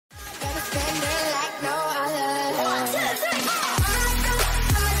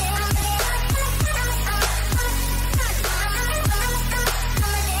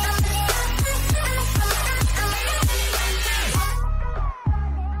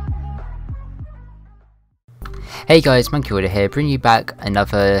Hey guys, Monkey Ruler here, bringing you back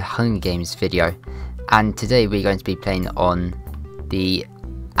another Hunger Games video, and today we're going to be playing on the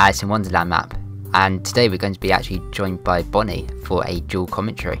Alice in Wonderland map, and today we're going to be actually joined by Bonnie for a dual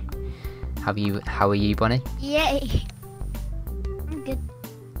commentary. How are you, Bonnie? Yay! I'm good.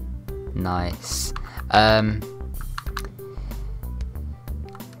 Nice.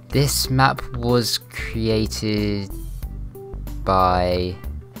 This map was created by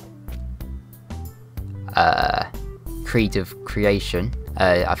CreedofCreation,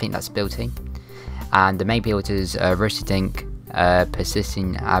 I think that's built-in, and the main builders are Roastedink,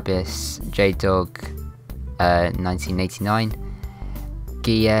 Persisting Abyss, J-Dog, 1989,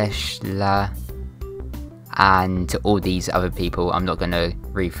 Gieshla, and all these other people. I'm not going to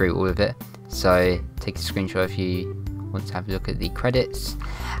read through all of it, so take a screenshot if you want to have a look at the credits.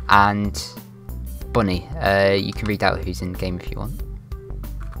 And Bonnie, you can read out who's in the game if you want.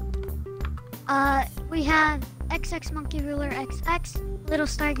 We have XxMonkeyRulerxX, Little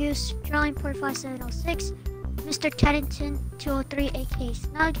Star Goose, Drawing Port 5706, Mr. Teddington 203 aka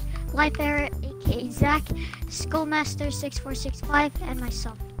Snug, Life Error aka Zach, Skullmaster 6465, and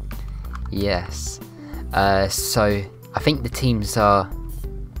myself. Yes. So I think the teams are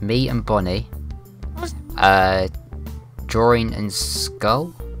me and Bonnie, Drawing and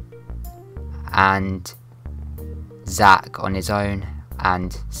Skull, and Zach on his own,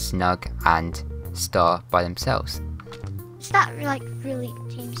 and Snug and Star by themselves. It's not like really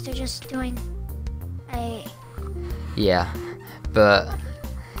teams, they're just doing a... Yeah, but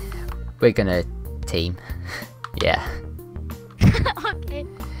we're gonna team. Yeah. Okay.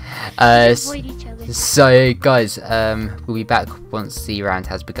 Avoid each other. So guys, we'll be back once the round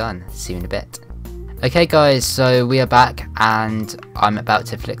has begun. See you in a bit. Okay guys, so we are back and I'm about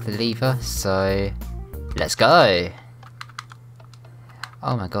to flick the lever, so let's go.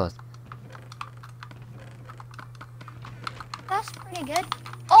 Oh my god. That's pretty good.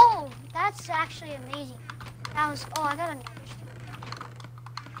 Oh, that's actually amazing. That was, oh, I got another.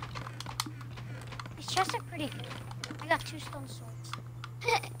 These chests are pretty good. I got 2 stone swords.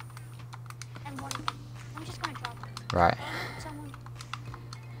 And one. I'm just gonna drop it. Right. Someone.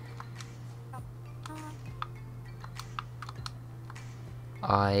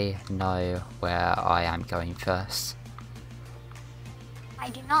 I know where I am going first. I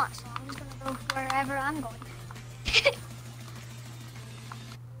do not, so I'm just gonna go wherever I'm going.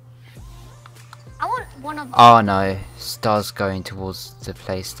 I want one of them. Oh no, Star's going towards the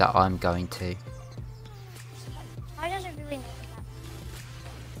place that I'm going to. Why does it really make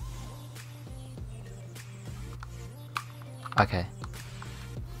that? Okay.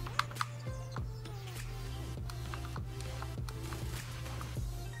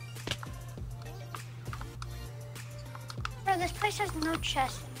 Bro, this place has no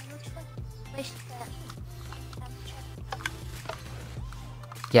chest, and it looks like a place that have a chest.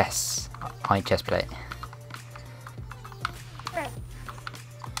 Yes, I chest plate. Bro,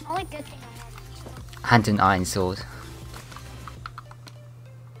 only good thing I have is And an iron sword.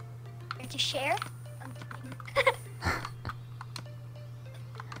 here to share. I'm kidding.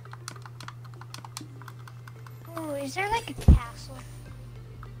 Ooh, is there like a castle?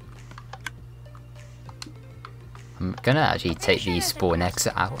 I'm gonna actually take sure these there's a spawn castle.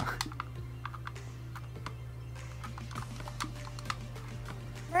 exit out.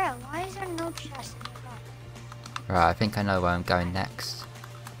 Bro, why is there no chest in your life? Right, I think I know where I'm going next.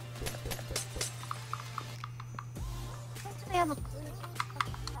 Don't really have a clue.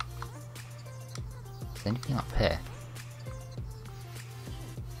 Is there anything up here?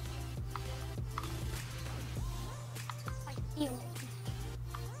 I see you.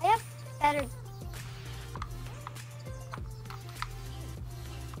 I have better.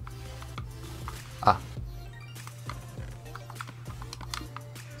 Ah.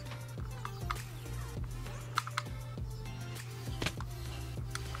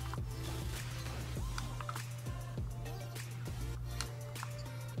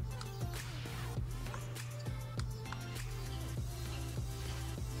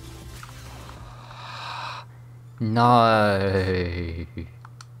 No.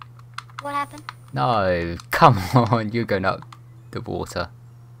 What happened? No. Come on, you're going up the water.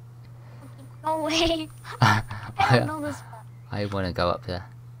 Go away. I don't know this spot. I want to go up there.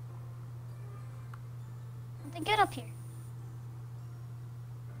 Then get up here.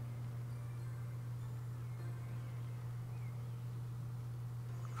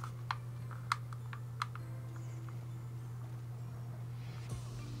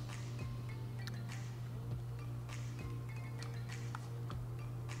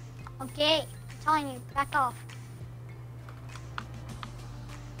 Okay, I'm telling you, back off.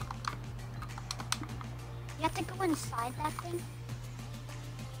 You have to go inside that thing.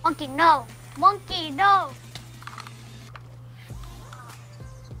 Monkey, no! Monkey, no!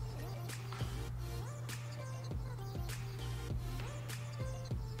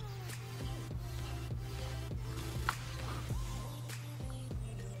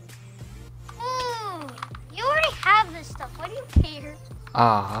 Ooh! You already have this stuff. Why do you care?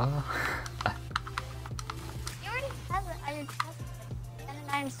 Ah. You already have it. I just have it. And an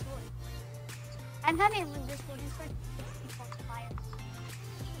iron sword. I'm having with this wooden sword. It's on fire.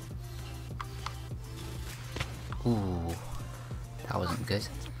 Ooh. That wasn't good.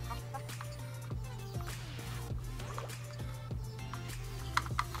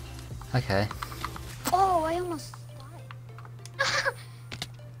 Okay. Oh, I almost died.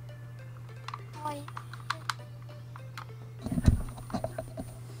 Oh,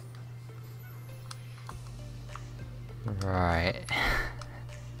 Right.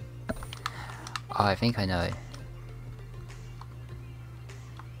 Oh, I think I know.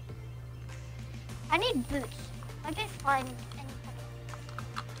 I need boots. I've been flying any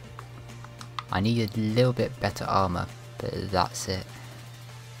I need a little bit better armor, but that's it.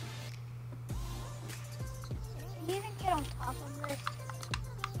 Can you even get on top of this?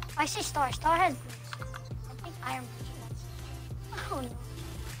 I see Star. Star has boots. I think Iron Boots has. Oh no.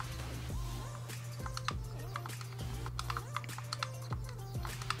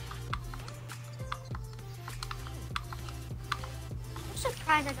 I'm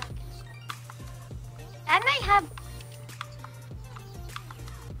surprised I got this. I may have.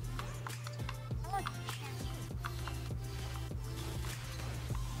 I like the chance.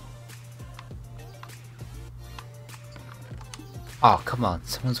 Oh, come on.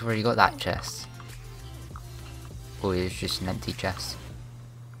 Someone's already got that chest. Or it's just an empty chest.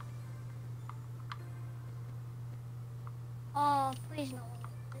 Oh, please no.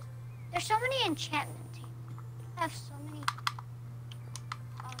 There's so many enchantment tables. I have so many.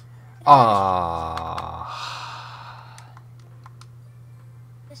 Oh.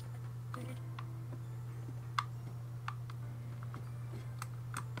 This booted.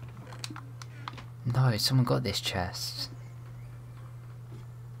 No, someone got this chest.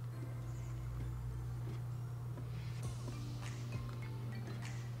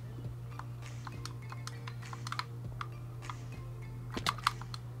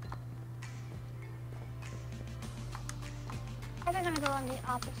 I'm gonna go on the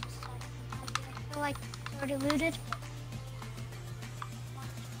opposite side. I feel like it's already looted.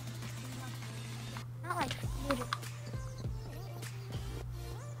 Not like looted.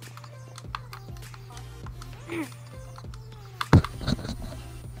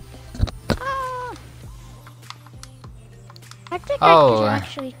 Ah! I think Oh, I could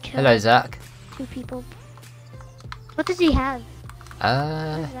actually kill hello, Zach. 2 people. What does he have?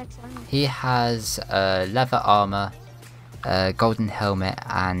 Uh, Zach's armor? he has leather armor, a golden helmet,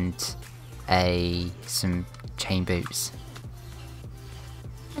 and some chain boots.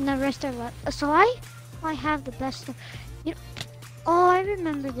 And the rest are left. So I have the best of. You know, oh, I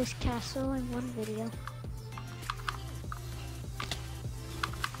remember this castle in one video.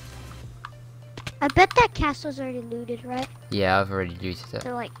 I bet that castle's already looted, right? Yeah, I've already looted it.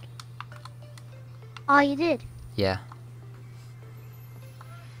 So like, oh, you did. Yeah.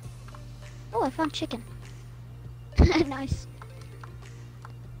 Oh, I found chicken. Nice.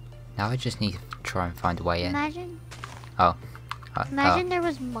 Now I just need to try and find a way in. Imagine. Oh. Imagine there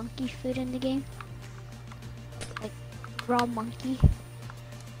was monkey food in the game. Like raw monkey.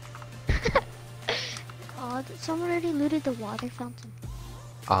 Oh, someone already looted the water fountain.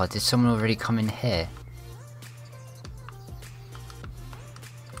 Oh, did someone already come in here?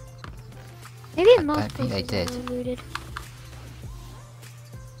 Maybe I most don't think they places did. are looted.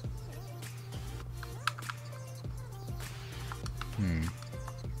 Hmm.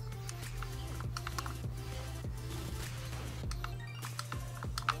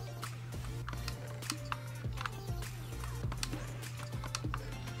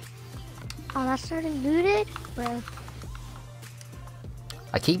 Oh, that's already looted? Bro.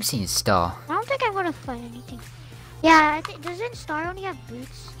 I keep seeing Star. I don't think I'm gonna find anything. Yeah, I think doesn't Star only have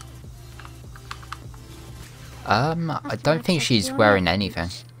boots? I don't think she's wearing anything.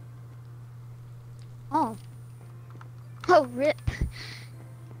 Oh. Oh, rip.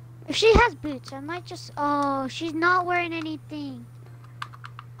 If she has boots, I might just. Oh, she's not wearing anything.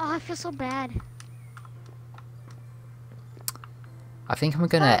 Oh, I feel so bad. I think I'm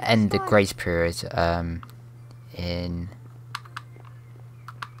gonna end the grace period in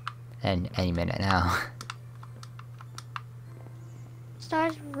any minute now.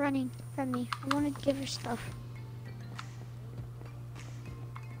 Star's running from me. I want to give her stuff.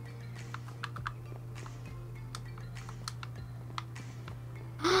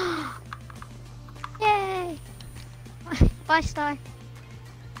 5-star.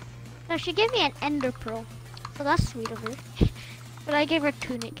 So she gave me an ender pearl. So that's sweet of her. But I gave her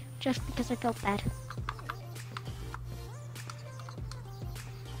tunic just because I felt bad.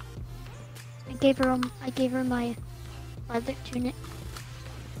 I gave her my leather tunic.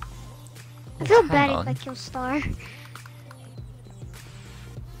 I feel bad if I kill Star. To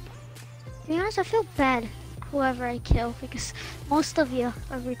be honest, I feel bad whoever I kill because most of you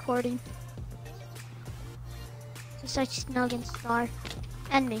are recording. Besides Snug and Star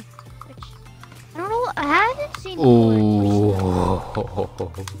and me, which I don't know. I haven't seen. Oh.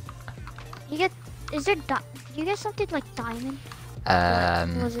 You get? Is there? Do you get something like diamond?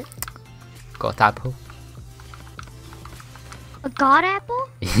 What was it? Got apple? A god apple?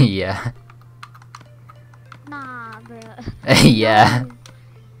 Yeah. Nah, bro. Yeah.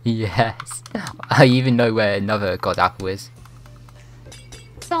 Yes. I even know where another god apple is.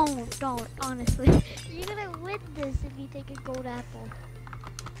 Don't, honestly. You're gonna win this if you take a gold apple.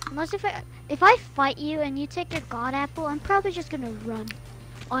 Unless if I fight you and you take your god apple, I'm probably just gonna run.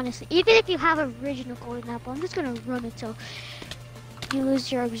 Honestly. Even if you have original golden apple, I'm just gonna run until you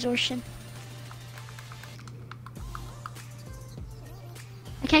lose your absorption.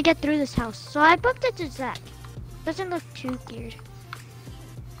 I can't get through this house, so I booked it to Zach. Doesn't look too geared.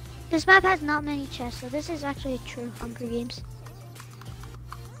 This map has not many chests, so this is actually a true Hunger Games.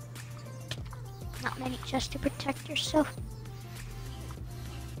 Not many chests to protect yourself.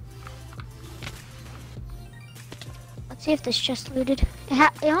 Let's see if this chest looted.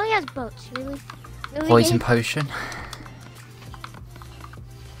 It only has boats, really? Poison potion.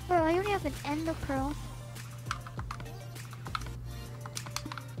 Bro, I only have an ender pearl.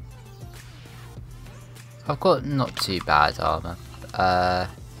 I've got not too bad armor. I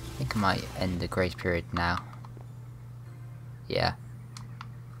think I might end the grace period now. Yeah.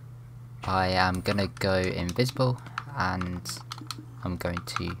 I am gonna go invisible and I'm going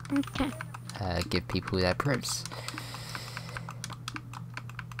to give people their proofs.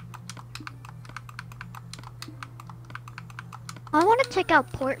 I want to take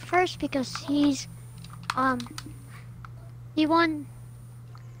out Port first because he won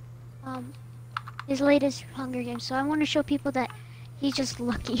his latest Hunger Games, so I want to show people that he's just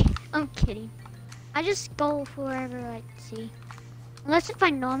lucky. I'm kidding. I just go for wherever I see. Unless if I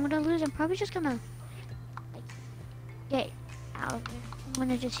know I'm gonna lose, I'm probably just gonna like get out of there. I'm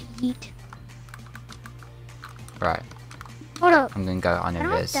gonna just yeet. Right. Hold up. I'm gonna go I don't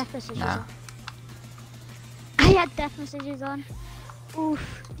have uninvis death messages now. on. I had death messages on.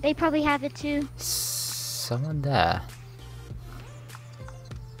 Oof. They probably have it too. Someone there.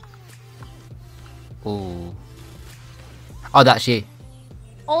 Ooh. Oh, that's you.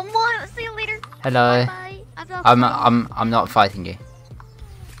 Oh my! See you later. Hello. Bye. I'm not fighting you.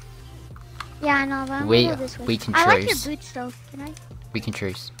 Yeah, I know, but I'm We- gonna go this way. we can I like your truce. boots though. Can I? We can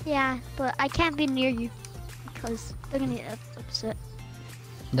truce. Yeah, but I can't be near you because they're gonna get upset.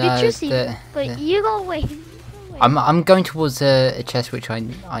 No, You're juicy, the- but the- you go away. You go away. I'm going towards a chest which I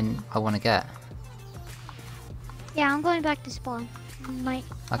want to get. Yeah, I'm going back to spawn. Might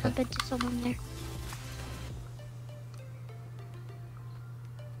Okay. bump into someone there.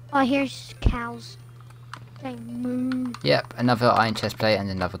 Oh, here's cows. They moo. Yep, another iron chest plate and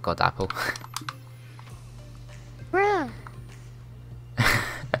another god apple. Bruh,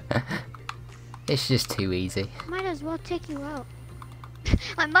 It's just too easy. might as well take you out.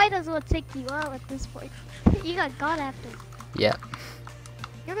 I might as well take you out at this point. You got god apples. Yep.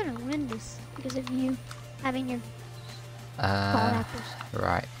 You're gonna win this because of you having your god apples.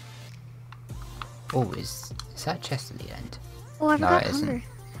 Right. Oh, is that chest at the end? Oh, I No, forgot it isn't. hunger.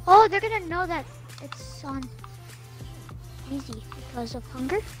 Oh, they're gonna know that it's on easy because of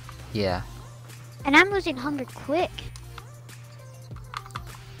hunger. Yeah. And I'm losing hunger quick.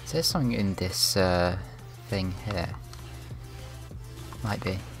 Is there something in this thing here? Might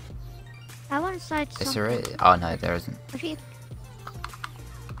be. I want to side Is something. there? Oh no, there isn't. If you-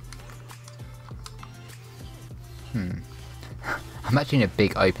 I'm actually in a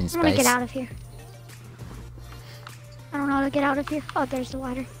big open I want to space. get out of here. I don't know how to get out of here. Oh, there's the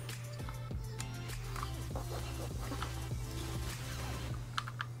ladder.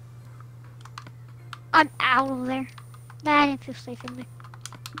 I'm out of there. Nah, I didn't feel safe in there.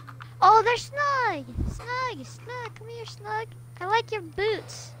 Oh, there's Snug! Snug, come here, Snug. I like your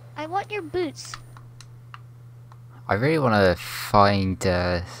boots. I want your boots. I really want to find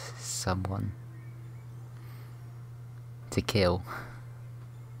someone to kill.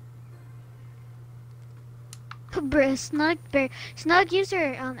 Bruh, Snug used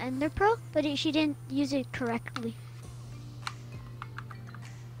her Ender Pearl, but she didn't use it correctly.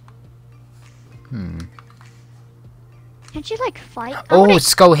 Can't you like fight? Oh,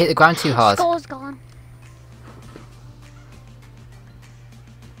 skull hit the ground too hard. Skull's gone.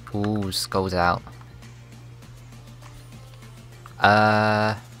 Ooh, skull's out.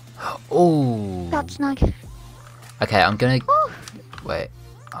 Oh. Got snug. Okay, I'm gonna Ooh. wait.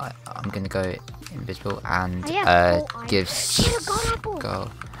 I'm gonna go invisible and I have full give iron. I have a god apple.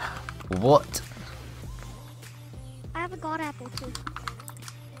 skull. What? I have a god apple too.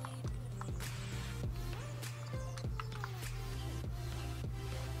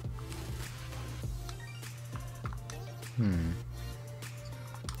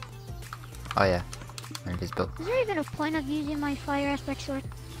 Oh yeah, I'm invisible. Is there even a point of using my fire aspect sword?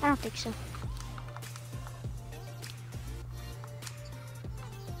 I don't think so.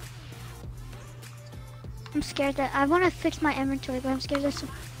 I'm scared that I want to fix my inventory, but I'm scared that some.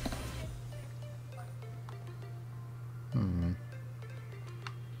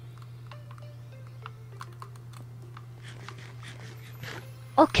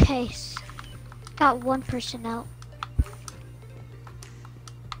 Okay, got one person out.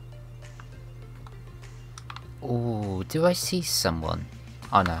 Ooh, do I see someone?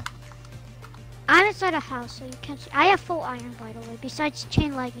 Oh no. I'm inside a house, so you can't see. I have full iron, by the way, besides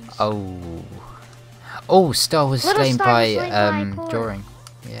chain leggings. Oh. Oh, Star was Little slain Star by, was slain by drawing.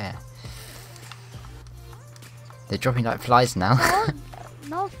 Yeah. They're dropping like flies now.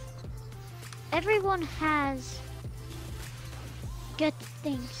 No, everyone has good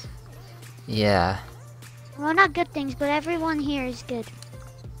things. Yeah. Well, not good things, but everyone here is good.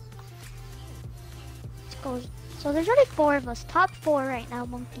 Let's go. So there's only 4 of us. Top 4 right now,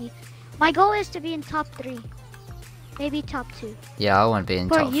 Monkey. My goal is to be in top 3. Maybe top 2. Yeah, I want to be in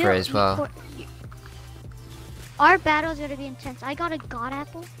top 3 as well. Our battle's gonna be intense. I got a god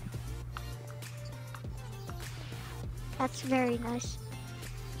apple. That's very nice.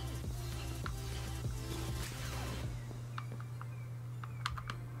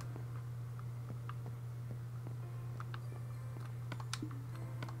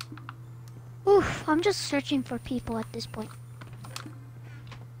 Oof, I'm just searching for people at this point.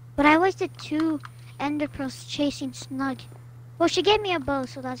 But I wasted 2 ender pearls chasing Snug. Well, she gave me a bow,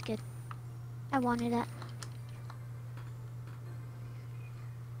 so that's good. I wanted that.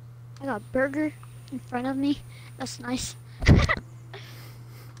 I got a burger in front of me. That's nice.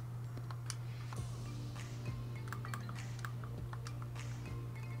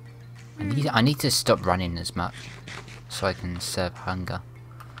 I need to stop running as much so I can serve hunger.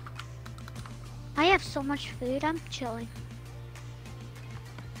 I have so much food, I'm chilling.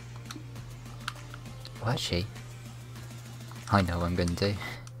 Well, actually, I know what I'm gonna do.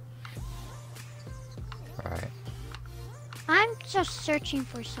 Right. I'm just searching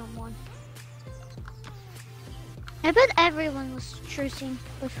for someone. I bet everyone was trucing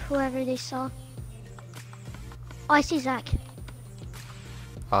with whoever they saw. Oh, I see Zach.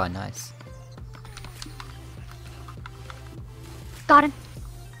 Oh, nice. Got him.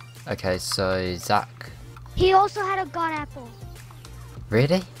 Okay, so Zach. He also had a god apple.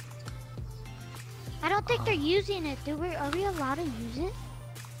 Really? I don't think they're using it. Are we allowed to use it?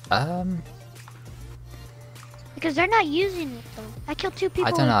 Because they're not using it though. I killed 2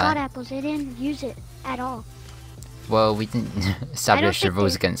 people with god apples. They didn't use it at all. Well, we didn't establish the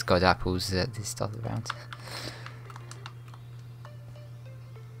rules against god apples at this start of the round.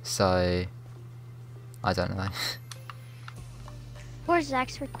 So, I don't know. Where's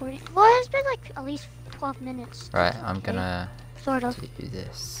Zach's recording? Well, it's been like at least 12 minutes. Right, I'm gonna sort of do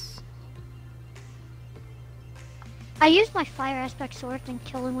this. I used my fire aspect sword and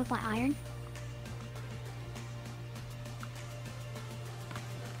kill him with my iron.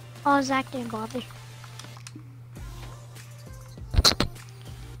 Oh, Zach didn't bother.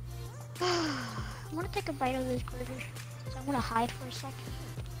 I want to take a bite of this burger, so I'm gonna hide for a second.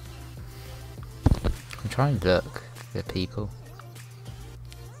 I'm trying to look for people.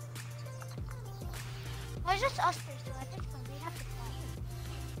 Well, it's just us 3, so I think we have to fight.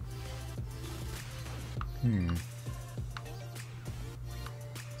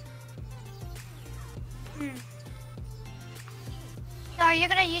 So are you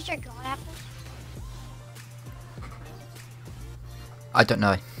gonna use your god apples? I don't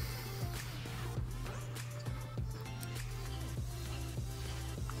know.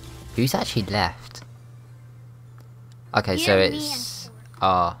 Who's actually left? Okay, so it's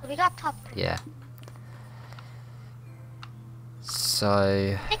so we got top 3. yeah. So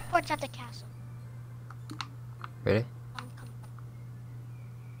I think Port's at the castle. really?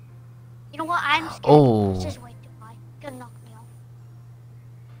 You know what? I'm scared. Oh. This is way too high. Gonna knock me off.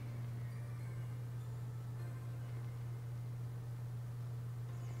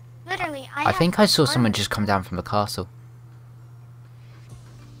 Literally, I think I saw someone just come down from the castle.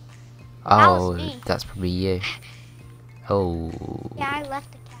 Oh, me. that's probably you. Oh. Yeah, I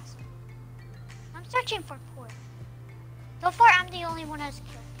left the castle. I'm searching for port. So far, I'm the only one that's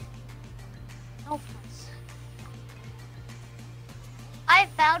killed. No fuss. I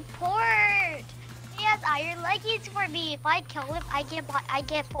found port. He has iron leggings for me. If I kill him, I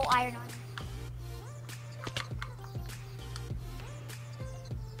get full iron armor.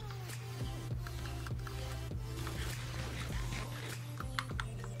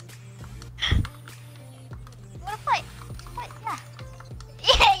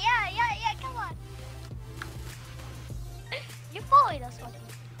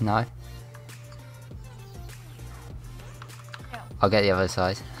 No. I'll get the other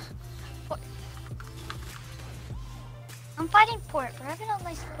side. I'm fighting port, but I have a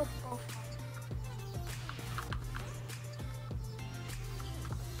nice little bow fight.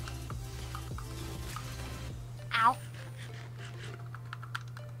 Ow.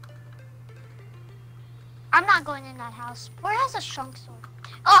 I'm not going in that house. Port has a shrunk sword.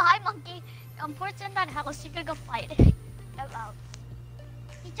 Oh, hi, monkey. Port's in that house. You can go fight. Hello.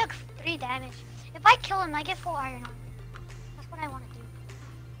 He took 3 damage. If I kill him, I get full iron armor. That's what I want to do.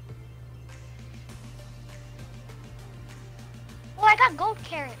 Oh, I got gold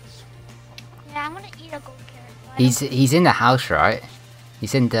carrots. Yeah, I'm gonna eat a gold carrot. He's in the house, right?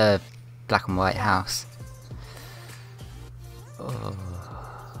 He's in the black and white house. Oh.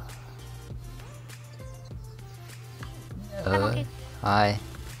 Okay. Hi.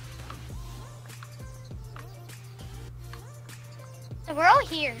 So we're all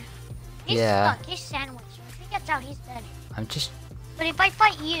here. He's Yeah. stuck. He's sandwiched. If he gets out, he's dead. I'm just. But if I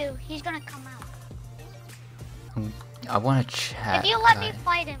fight you, he's gonna come out. I want to check. If you let me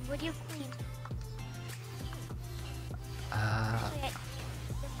fight him, would you please?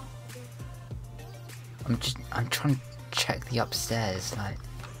 I'm trying to check the upstairs. Like.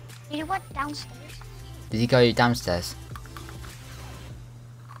 Did he went downstairs? Did he go downstairs?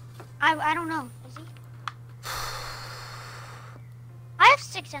 I don't know. Is he? I have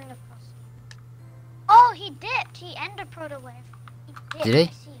 6 ender pearls. Oh, he dipped. He ender pearled away. He dipped. Did he? I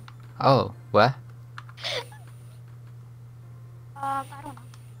see him. Oh, where? I don't know.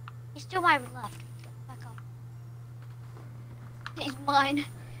 He's to my left. Back up. He's mine.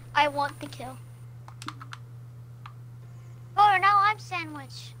 I want the kill. Oh, now I'm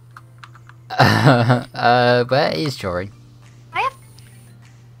sandwiched. Where is Jory? I have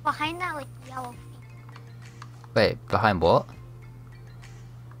behind that like yellow feet. Wait, behind what?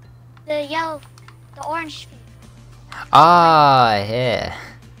 The orange feet. Ah, here.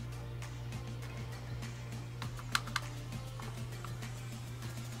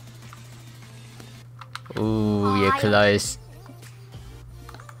 Ooh, you're close.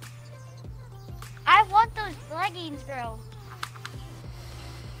 I want those leggings, bro.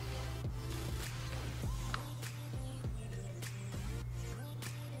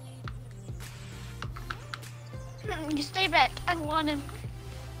 You stay back. I want him.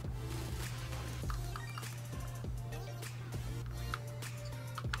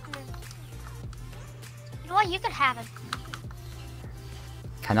 You know what? You could have him.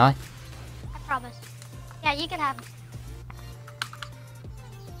 Can I? I promise. Yeah, you can have him.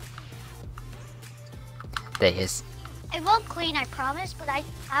 There he is. It won't clean, I promise, but I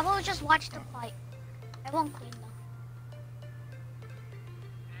will just watch the fight. I won't clean though.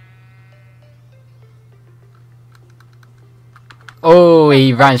 Oh,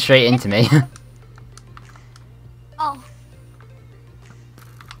 he ran straight into me. Oh.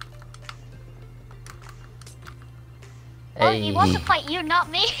 Hey. Oh, he wants to fight you, not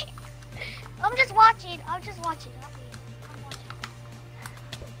me. I'm just watching. I'm just watching. Not me. I'm watching.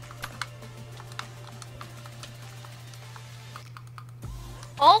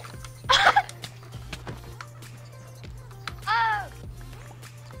 Oh. Oh.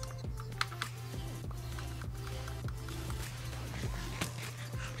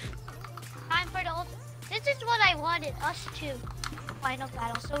 Time for the ult. This is what I wanted us to final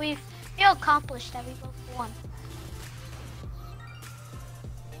battle. So we feel accomplished that we both won.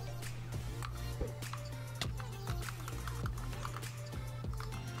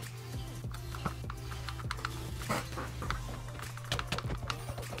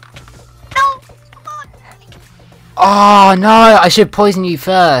 Oh no, I should poison you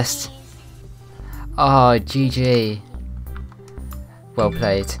first. Oh, GG. Well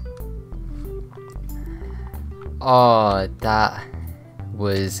played. Oh, that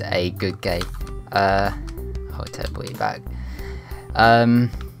was a good game. I'll teleport you back.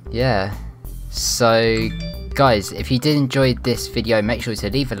 Yeah. So, guys, if you did enjoy this video, make sure to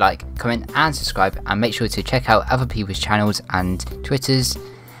leave a like, comment and subscribe, and make sure to check out other people's channels and Twitters.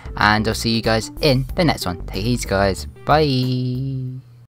 and I'll see you guys in the next one. Take it easy guys, bye!